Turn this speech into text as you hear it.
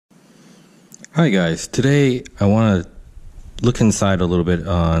Hi guys, today I want to look inside a little bit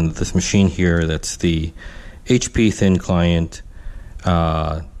on this machine here. That's the HP Thin Client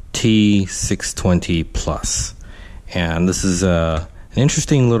T620 Plus, and this is an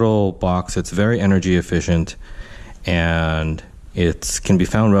interesting little box. It's very energy efficient, and it can be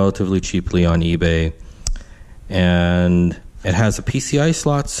found relatively cheaply on eBay, and it has a PCI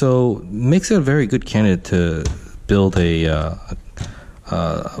slot, so makes it a very good candidate to build a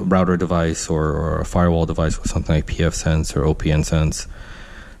router device or a firewall device with something like pfSense or OPNsense.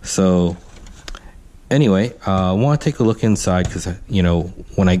 So anyway, I want to take a look inside because,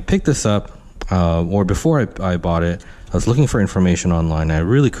 when I picked this up, or before I bought it, I was looking for information online. I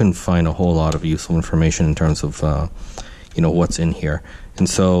really couldn't find a whole lot of useful information in terms of, what's in here. And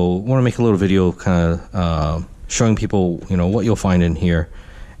so I want to make a little video kind of showing people, what you'll find in here.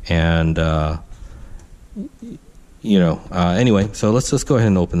 And, anyway, so let's just go ahead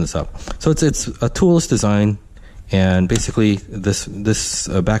and open this up. So it's a toolless design, and basically this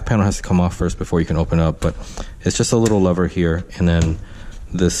back panel has to come off first before you can open it up, but it's just a little lever here, and then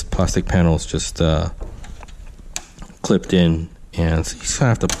this plastic panel is just clipped in, and so you just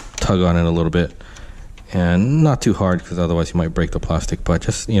kind of have to tug on it a little bit, and not too hard because otherwise you might break the plastic, but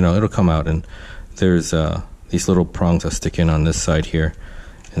just, it'll come out, and there's these little prongs that stick in on this side here.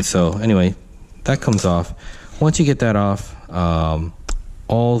 And so anyway, that comes off. Once you get that off,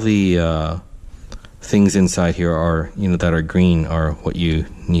 all the things inside here are, that are green are what you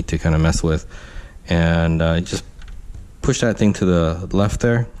need to kind of mess with. And just push that thing to the left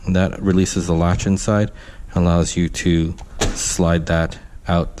there, and that releases the latch inside and allows you to slide that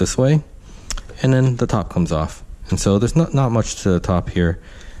out this way. And then the top comes off. And so there's not much to the top here.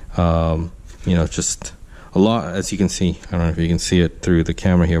 Just a lot, as you can see. I don't know if you can see it through the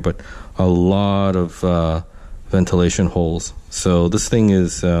camera here, but a lot of ventilation holes. So this thing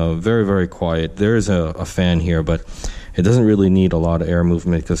is very, very quiet. There is a fan here, but it doesn't really need a lot of air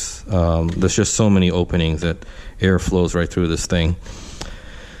movement because there's just so many openings that air flows right through this thing.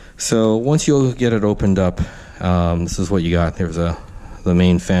 So once you get it opened up, this is what you got. There's the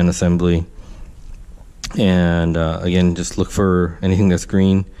main fan assembly, and again, just look for anything that's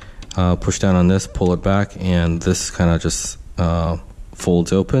green. Push down on this, pull it back, and this kind of just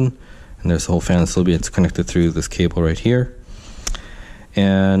folds open. And there's the whole fan assembly. It's connected through this cable right here.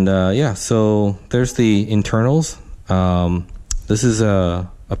 And so there's the internals. This is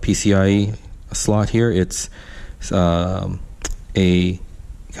a PCI-E slot here. It's a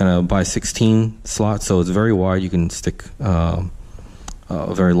kind of by 16 slot, so it's very wide. You can stick a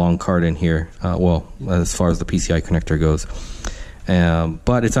very long card in here, as far as the PCI connector goes.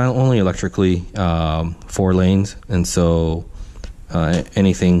 But it's only electrically 4 lanes, and so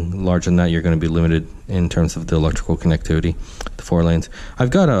anything larger than that, you're going to be limited in terms of the electrical connectivity, the 4 lanes. I've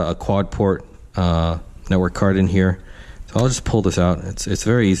got a quad port network card in here, so I'll just pull this out. It's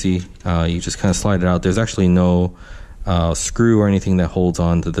very easy. You just kind of slide it out. There's actually no screw or anything that holds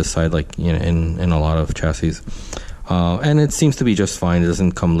on to this side, like in a lot of chassis. And it seems to be just fine. It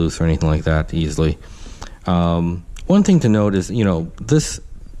doesn't come loose or anything like that easily. One thing to note is, this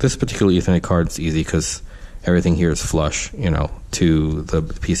particular Ethernet card is easy because everything here is flush, to the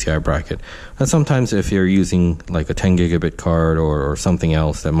PCI bracket. And sometimes if you're using like a 10 gigabit card or something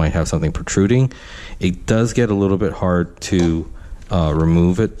else that might have something protruding, it does get a little bit hard to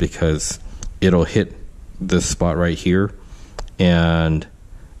remove it because it'll hit this spot right here. And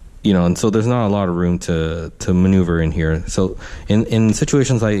so there's not a lot of room to maneuver in here. So in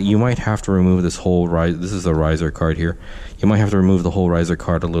situations like, you might have to remove this whole this is a riser card here. You might have to remove the whole riser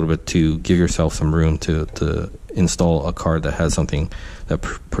card a little bit to give yourself some room to install a card that has something that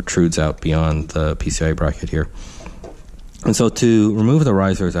protrudes out beyond the PCI bracket here. And so to remove the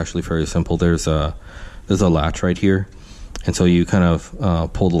riser is actually very simple. There's a latch right here. And so you kind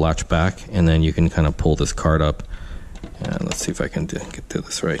of pull the latch back, and then you can kind of pull this card up. And let's see if I can get to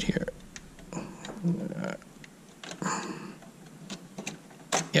this right here.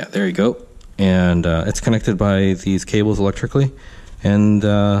 Yeah, there you go. And it's connected by these cables electrically. And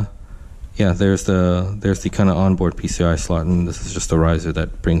there's the kind of onboard PCI slot, and this is just a riser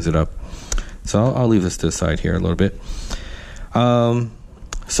that brings it up. So I'll leave this to the side here a little bit.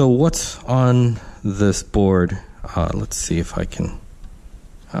 So what's on this board? Let's see if I can.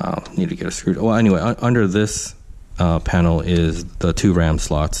 Need to get a screw. Well, anyway, under this panel is the 2 RAM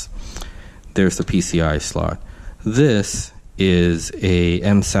slots. There's the PCI slot. This is a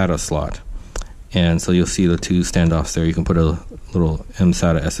mSATA slot, and so you'll see the 2 standoffs there. You can put a little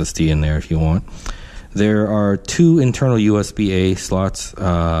mSATA SSD in there if you want. There are 2 internal USB-A slots,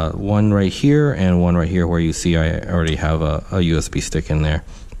 one right here and one right here where you see I already have a USB stick in there.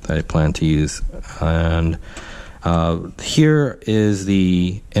 that I plan to use. And here is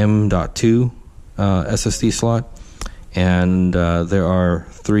the M.2 SSD slot, and there are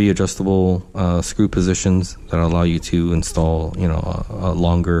 3 adjustable screw positions that allow you to install, a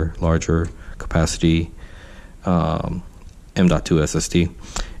larger capacity M.2 SSD.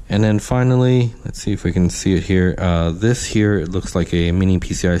 And then finally, let's see if we can see it here. This here, it looks like a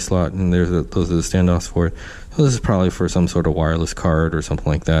mini-PCI slot, and those are the standoffs for it. So this is probably for some sort of wireless card or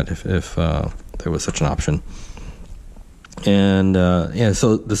something like that, if there was such an option. And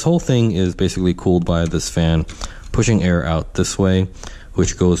so this whole thing is basically cooled by this fan pushing air out this way,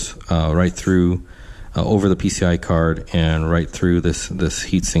 which goes right through over the PCI card and right through this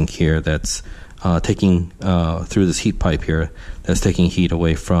heatsink here that's taking through this heat pipe here that's taking heat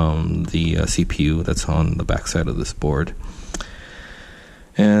away from the CPU that's on the backside of this board.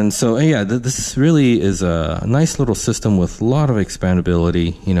 And so this really is a nice little system with a lot of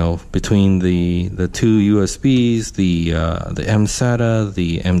expandability, between the 2 USBs, the mSATA,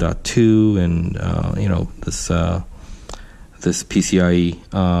 the M.2, and this PCI-E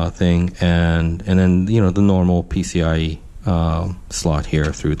thing, and then the normal PCI-E slot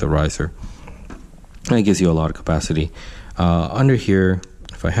here through the riser. And it gives you a lot of capacity. Under here,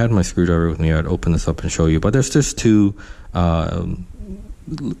 if I had my screwdriver with me, I'd open this up and show you. But there's just 2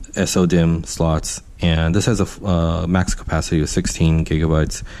 SODIMM slots, and this has a max capacity of 16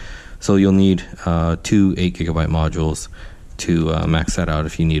 gigabytes. So you'll need 2 8-gigabyte modules to max that out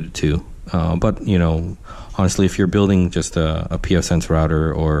if you needed to. But honestly, if you're building just a pfSense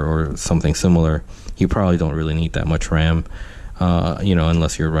router or something similar, you probably don't really need that much RAM.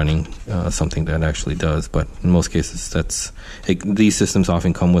 Unless you're running something that actually does. But in most cases, these systems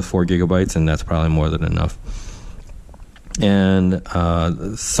often come with 4 gigabytes, and that's probably more than enough. And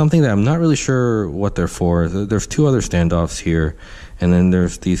something that I'm not really sure what they're for, there's 2 other standoffs here, and then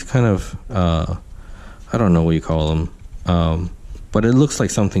there's these kind of, I don't know what you call them, but it looks like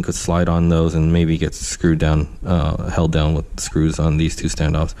something could slide on those and maybe get screwed down, held down with screws on these 2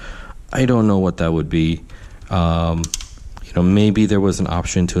 standoffs. I don't know what that would be. Maybe there was an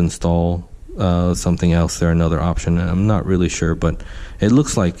option to install something else there, another option. I'm not really sure, but it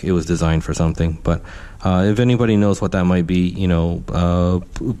looks like it was designed for something. But if anybody knows what that might be,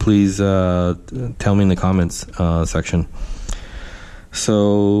 please tell me in the comments section.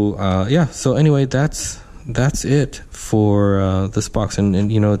 So so anyway, that's it for this box, and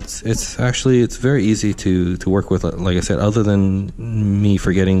it's very easy to work with. Like I said, other than me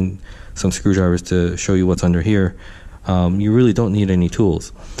forgetting some screwdrivers to show you what's under here. You really don't need any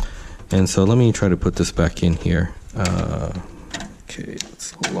tools. And so let me try to put this back in here. Okay,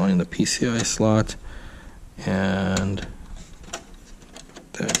 let's align the PCI slot, and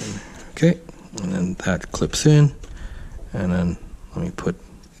then, okay, and then that clips in, and then let me put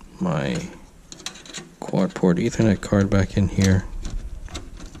my quad port Ethernet card back in here.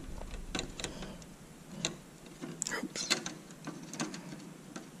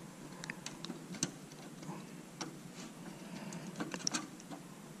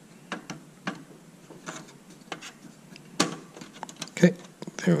 Okay,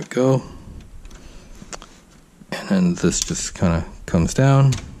 there we go. And then this just kind of comes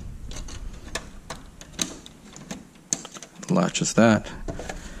down, latches that,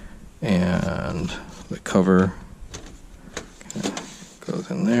 and the cover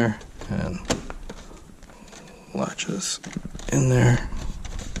goes in there and latches in there.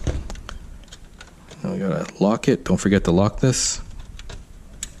 Now we gotta lock it. Don't forget to lock this.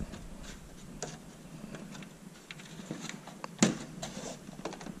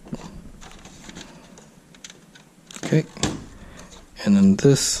 Okay, and then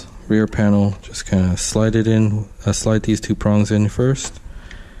this rear panel, just kind of slide it in, slide these 2 prongs in first,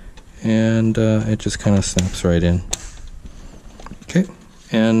 and it just kind of snaps right in. Okay,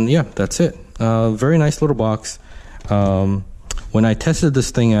 and yeah, that's it. Very nice little box. When I tested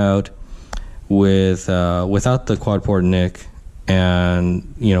this thing out without the quad port NIC,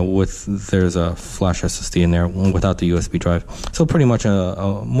 and there's a flash SSD in there without the USB drive, so pretty much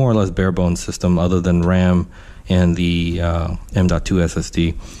a more or less bare bones system other than RAM and the M.2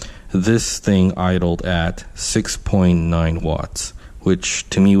 SSD. This thing idled at 6.9 watts, which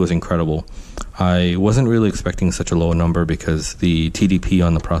to me was incredible. I wasn't really expecting such a low number because the TDP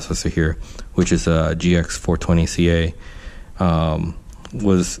on the processor here, which is a GX420CA,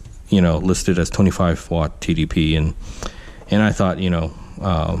 was listed as 25 watt TDP, and I thought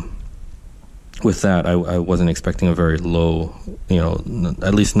with that I wasn't expecting a very low,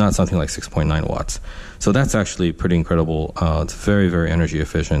 at least not something like 6.9 watts. So that's actually pretty incredible. It's very, very energy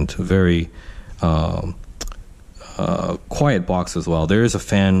efficient, very quiet box as well. There is a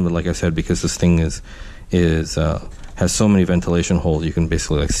fan, but like I said, because this thing has so many ventilation holes, you can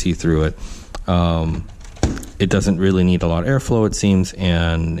basically like see through it. It doesn't really need a lot of airflow, it seems,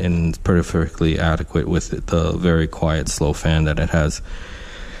 and it's perfectly adequate with the very quiet, slow fan that it has.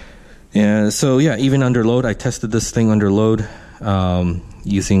 And so, yeah, even under load, I tested this thing under load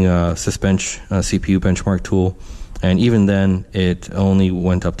using a Sysbench CPU benchmark tool, and even then, it only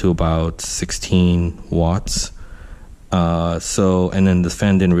went up to about 16 watts. And then the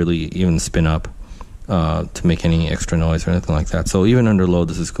fan didn't really even spin up to make any extra noise or anything like that. So even under load,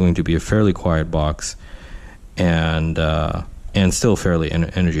 this is going to be a fairly quiet box, and still fairly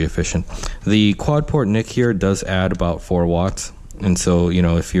energy efficient. The quad port NIC here does add about 4 watts, and so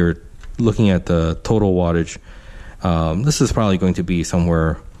if you're looking at the total wattage, this is probably going to be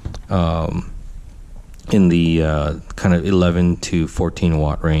somewhere in the kind of 11 to 14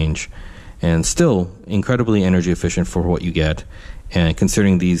 watt range, and still incredibly energy efficient for what you get. And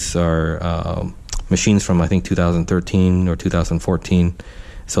considering these are machines from I think 2013 or 2014,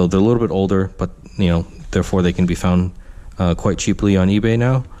 so they're a little bit older, but therefore they can be found quite cheaply on eBay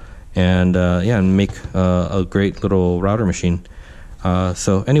now, and make a great little router machine.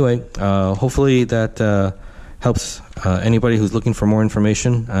 So anyway, hopefully that helps anybody who's looking for more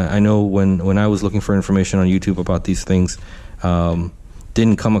information. I know when I was looking for information on YouTube about these things,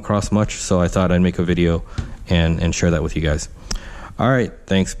 didn't come across much, so I thought I'd make a video and share that with you guys. All right,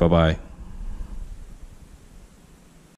 thanks, bye-bye.